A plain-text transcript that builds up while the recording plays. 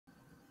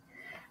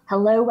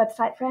Hello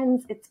website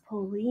friends, it's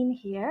Pauline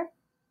here.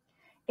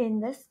 In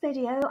this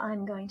video,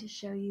 I'm going to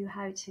show you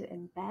how to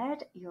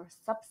embed your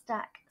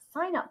Substack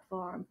sign-up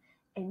form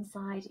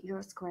inside your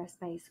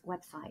Squarespace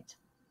website.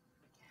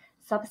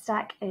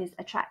 Substack is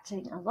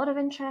attracting a lot of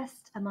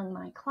interest among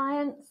my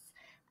clients,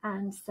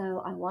 and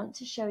so I want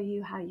to show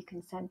you how you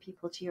can send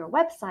people to your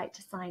website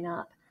to sign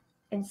up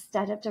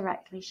instead of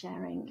directly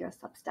sharing your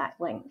Substack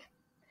link.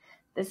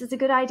 This is a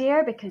good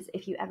idea because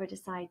if you ever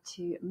decide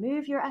to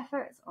move your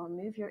efforts or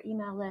move your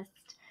email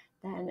list,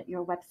 then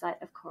your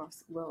website, of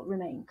course, will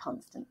remain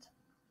constant.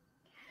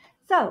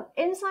 So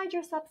inside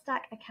your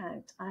Substack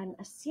account, I'm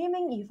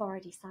assuming you've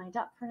already signed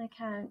up for an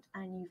account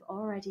and you've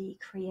already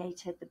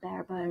created the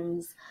bare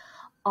bones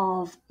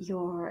of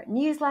your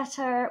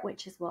newsletter,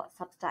 which is what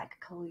Substack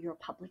call your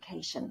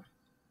publication.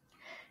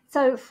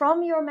 So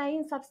from your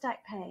main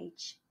Substack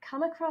page,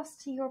 come across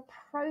to your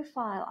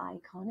profile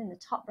icon in the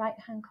top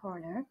right-hand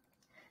corner.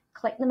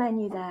 Click the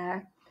menu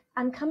there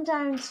and come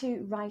down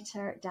to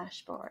Writer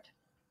Dashboard.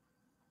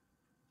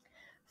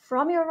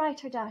 From your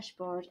Writer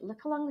Dashboard,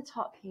 look along the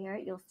top here,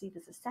 you'll see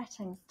there's a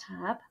Settings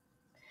tab.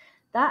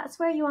 That's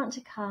where you want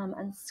to come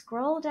and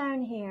scroll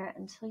down here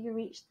until you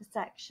reach the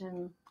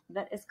section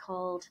that is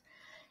called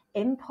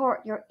Import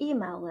Your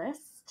Email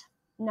List.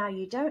 Now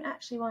you don't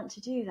actually want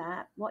to do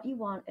that. What you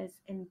want is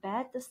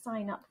embed the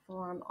sign-up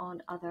form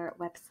on other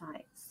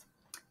websites.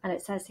 And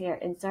it says here,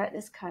 insert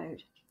this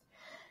code.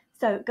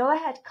 So go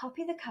ahead,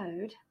 copy the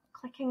code.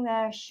 Clicking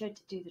there should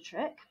do the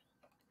trick.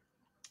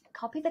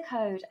 Copy the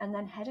code and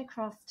then head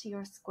across to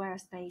your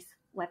Squarespace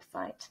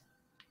website.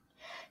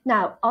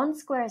 Now, on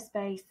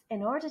Squarespace,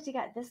 in order to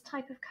get this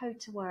type of code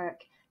to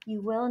work,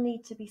 you will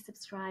need to be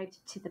subscribed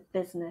to the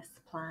business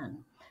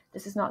plan.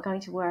 This is not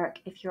going to work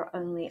if you're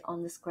only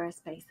on the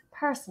Squarespace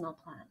personal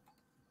plan.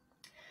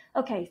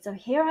 Okay, so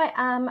here I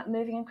am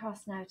moving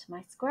across now to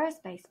my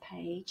Squarespace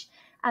page,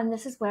 and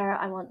this is where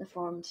I want the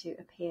form to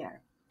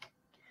appear.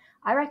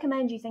 I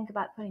recommend you think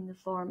about putting the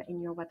form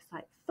in your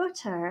website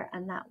footer,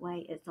 and that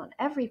way it's on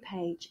every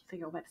page for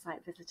your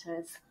website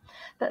visitors.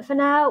 But for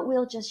now,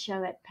 we'll just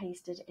show it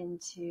pasted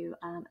into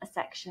a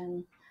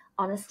section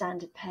on a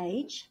standard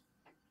page.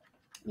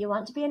 You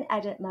want to be in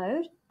edit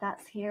mode.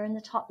 That's here in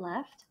the top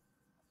left.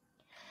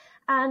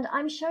 And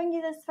I'm showing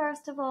you this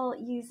first of all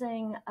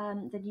using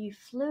the new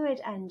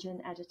Fluid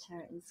Engine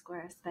editor in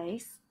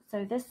Squarespace.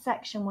 So this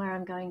section where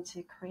I'm going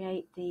to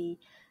create the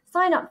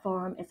sign-up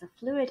form is a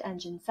Fluid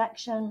Engine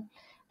section.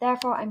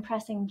 Therefore, I'm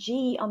pressing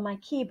G on my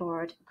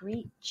keyboard,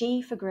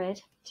 G for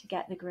grid, to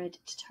get the grid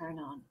to turn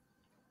on.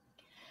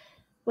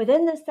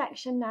 Within this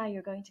section now,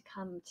 you're going to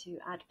come to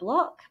Add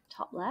Block,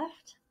 top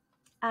left,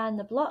 and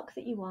the block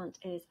that you want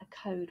is a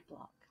code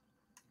block.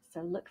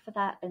 So look for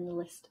that in the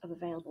list of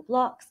available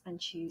blocks and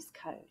choose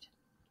code.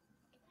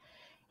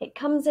 It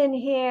comes in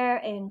here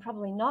in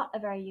probably not a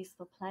very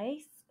useful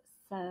place,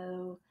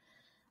 so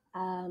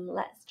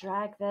let's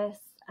drag this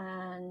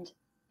and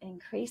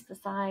increase the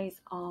size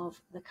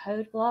of the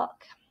code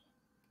block.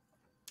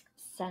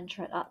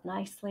 Center it up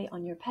nicely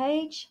on your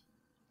page.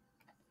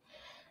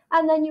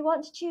 And then you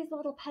want to choose the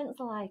little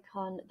pencil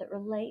icon that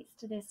relates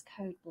to this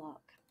code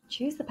block.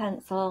 Choose the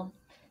pencil,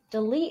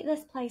 delete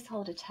this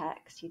placeholder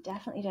text, you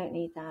definitely don't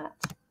need that,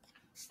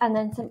 and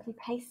then simply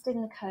paste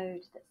in the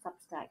code that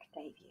Substack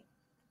gave you.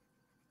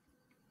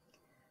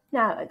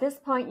 Now, at this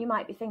point, you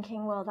might be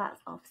thinking, well, that's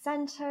off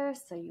center,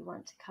 so you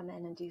want to come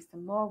in and do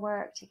some more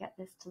work to get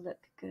this to look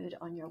good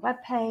on your web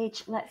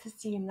page. Let's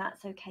assume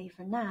that's okay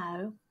for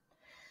now.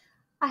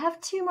 I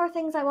have two more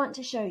things I want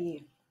to show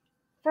you.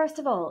 First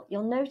of all,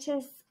 you'll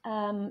notice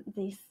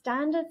the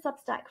standard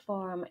Substack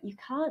form, you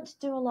can't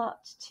do a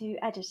lot to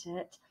edit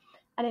it.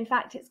 And in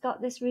fact, it's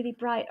got this really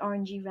bright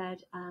orangey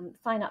red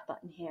sign up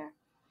button here.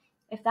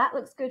 If that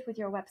looks good with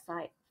your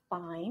website,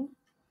 fine.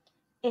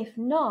 If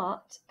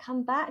not,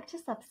 come back to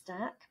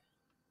Substack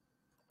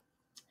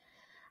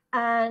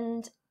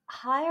and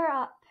higher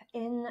up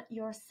in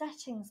your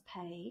settings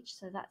page,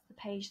 so that's the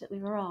page that we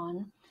were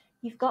on,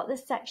 you've got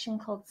this section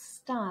called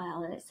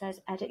Style and it says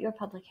Edit Your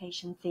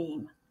Publication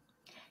Theme.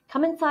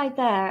 Come inside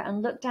there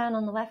and look down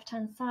on the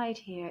left-hand side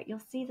here. You'll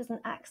see there's an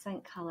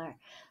accent color.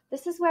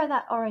 This is where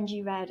that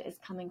orangey red is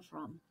coming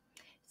from.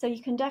 So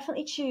you can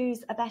definitely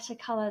choose a better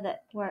color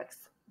that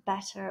works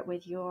better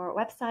with your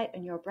website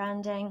and your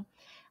branding.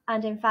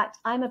 And in fact,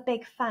 I'm a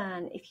big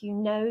fan. If you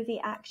know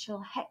the actual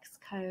hex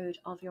code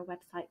of your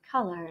website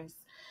colors,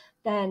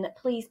 then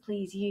please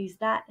use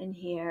that in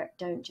here.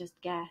 Don't just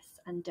guess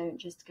and don't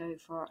just go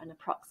for an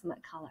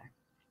approximate color.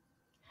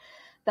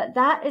 But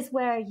that is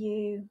where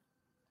you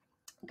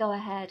go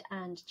ahead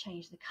and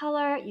change the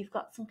color. You've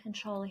got some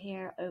control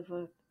here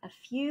over a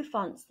few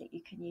fonts that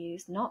you can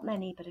use, not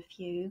many, but a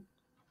few.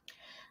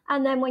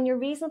 And then when you're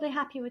reasonably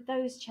happy with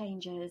those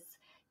changes,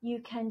 you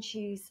can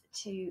choose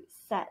to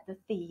set the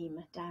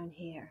theme down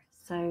here.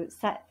 So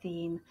set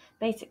theme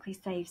basically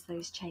saves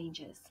those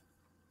changes.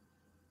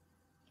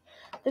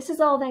 This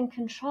is all then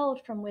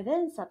controlled from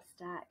within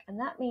Substack, and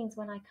that means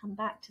when I come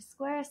back to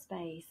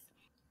Squarespace,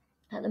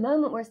 At the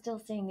moment, we're still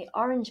seeing the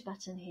orange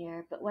button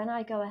here, but when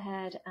I go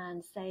ahead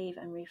and save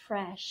and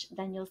refresh,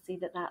 then you'll see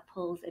that that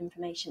pulls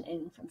information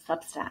in from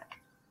Substack.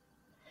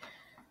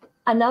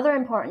 Another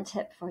important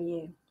tip for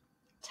you,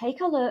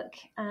 take a look,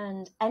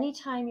 and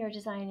anytime you're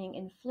designing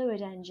in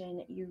Fluid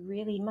Engine, you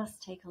really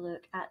must take a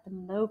look at the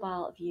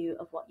mobile view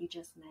of what you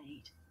just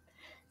made.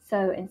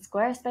 So in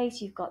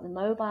Squarespace, you've got the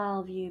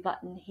mobile view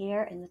button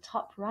here in the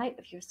top right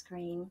of your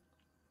screen.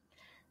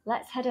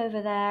 Let's head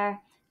over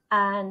there.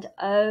 And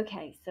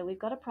okay, so we've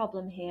got a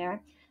problem here.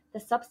 The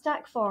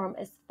Substack form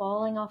is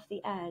falling off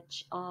the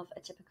edge of a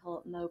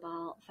typical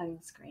mobile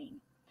phone screen.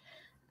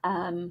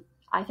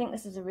 I think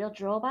this is a real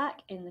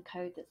drawback in the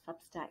code that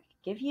Substack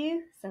give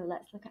you. So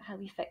let's look at how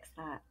we fix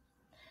that.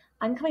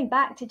 I'm coming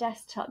back to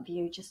desktop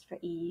view just for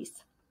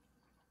ease.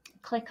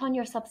 Click on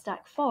your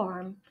Substack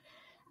form.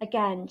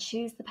 Again,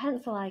 choose the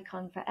pencil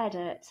icon for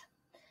edit.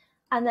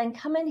 And then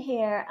come in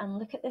here and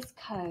look at this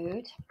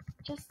code.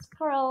 Just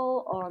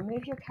scroll or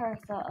move your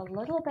cursor a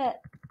little bit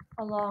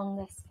along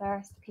this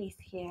first piece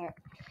here.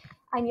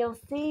 And you'll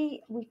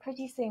see we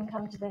pretty soon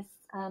come to this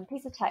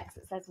piece of text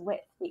that says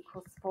width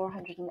equals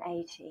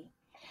 480.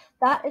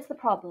 That is the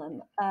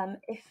problem.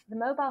 If the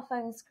mobile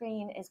phone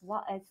screen is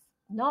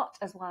not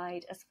as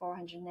wide as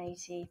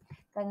 480,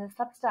 then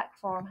the Substack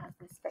form has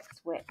this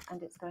fixed width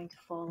and it's going to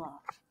fall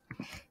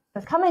off.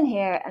 So come in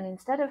here and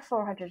instead of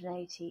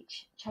 480,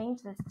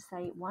 change this to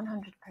say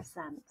 100%.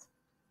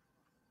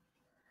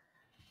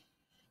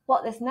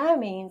 What this now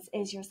means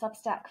is your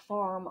Substack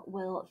form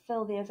will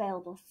fill the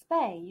available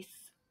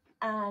space,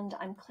 and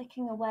I'm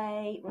clicking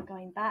away. We're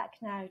going back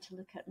now to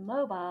look at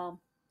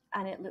mobile,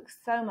 and it looks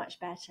so much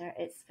better.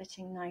 It's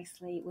fitting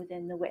nicely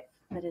within the width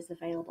that is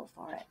available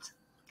for it.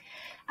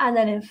 And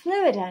then in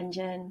Fluid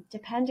Engine,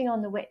 depending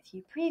on the width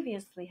you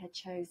previously had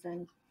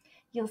chosen,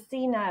 you'll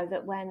see now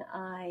that when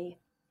I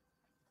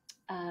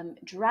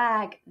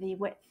drag the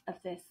width of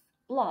this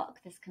block,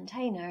 this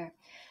container,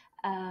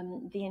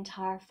 the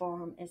entire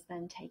form is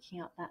then taking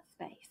up that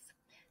space.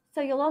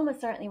 So you'll almost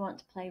certainly want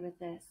to play with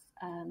this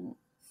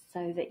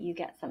so that you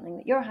get something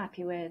that you're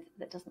happy with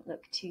that doesn't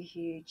look too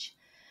huge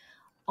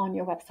on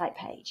your website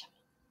page.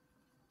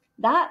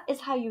 That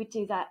is how you would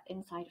do that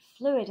inside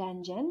Fluid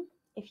Engine.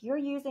 If you're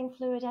using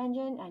Fluid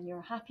Engine and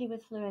you're happy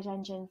with Fluid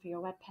Engine for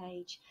your web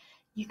page,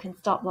 you can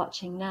stop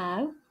watching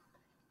now.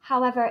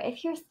 However,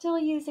 if you're still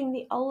using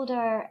the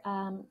older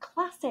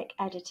Classic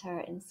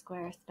editor in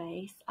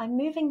Squarespace, I'm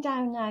moving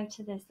down now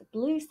to this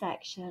blue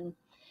section,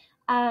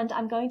 and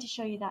I'm going to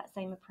show you that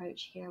same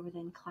approach here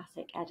within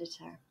Classic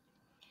editor.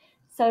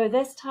 So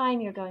this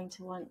time you're going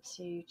to want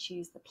to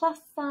choose the plus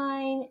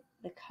sign.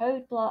 The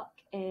code block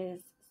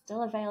is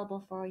still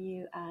available for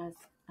you as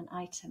an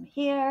item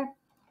here.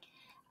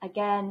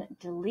 Again,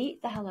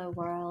 delete the hello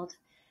world,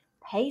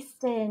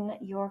 paste in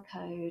your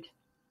code.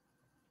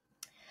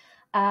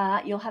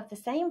 You'll have the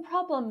same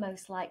problem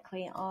most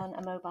likely on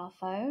a mobile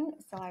phone,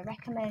 so I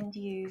recommend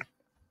you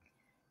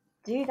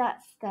do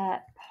that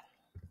step.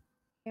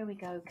 Here we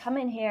go. Come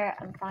in here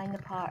and find the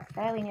part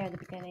fairly near the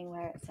beginning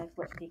where it says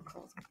width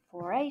equals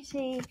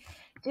 480.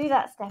 Do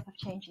that step of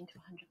changing to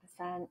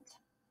 100%.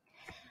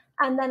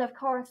 And then, of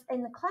course,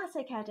 in the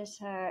Classic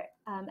editor,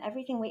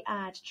 everything we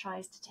add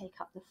tries to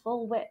take up the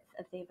full width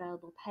of the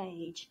available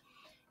page.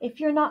 If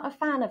you're not a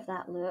fan of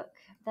that look,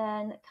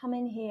 then come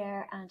in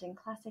here and in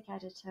Classic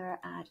Editor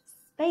add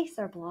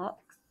spacer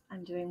blocks.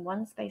 I'm doing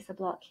one spacer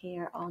block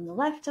here on the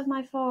left of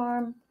my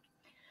form.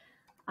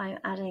 I'm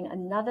adding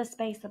another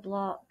spacer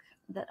block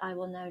that I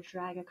will now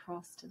drag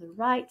across to the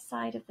right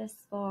side of this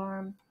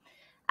form.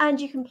 And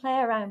you can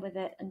play around with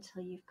it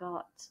until you've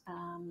got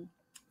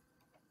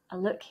a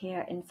look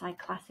here inside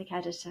Classic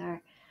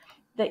Editor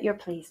that you're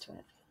pleased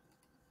with.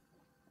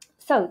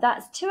 So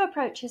that's two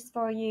approaches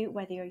for you,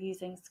 whether you're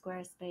using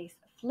Squarespace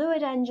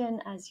Fluid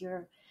Engine as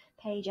your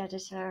page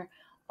editor,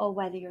 or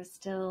whether you're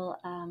still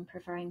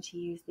preferring to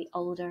use the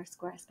older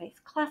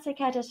Squarespace Classic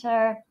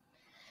editor.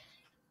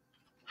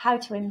 How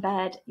to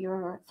embed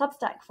your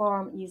Substack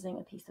form using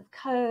a piece of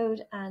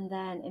code, and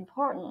then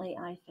importantly,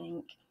 I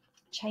think,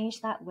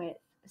 change that width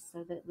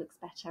so that it looks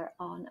better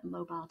on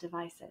mobile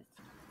devices.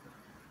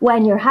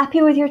 When you're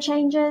happy with your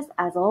changes,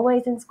 as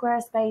always in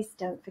Squarespace,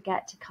 don't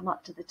forget to come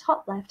up to the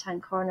top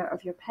left-hand corner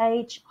of your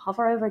page,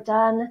 hover over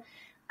Done,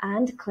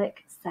 and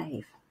click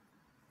Save.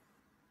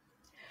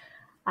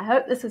 I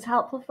hope this was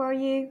helpful for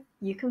you.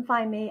 You can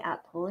find me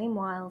at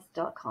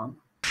paulinewiles.com.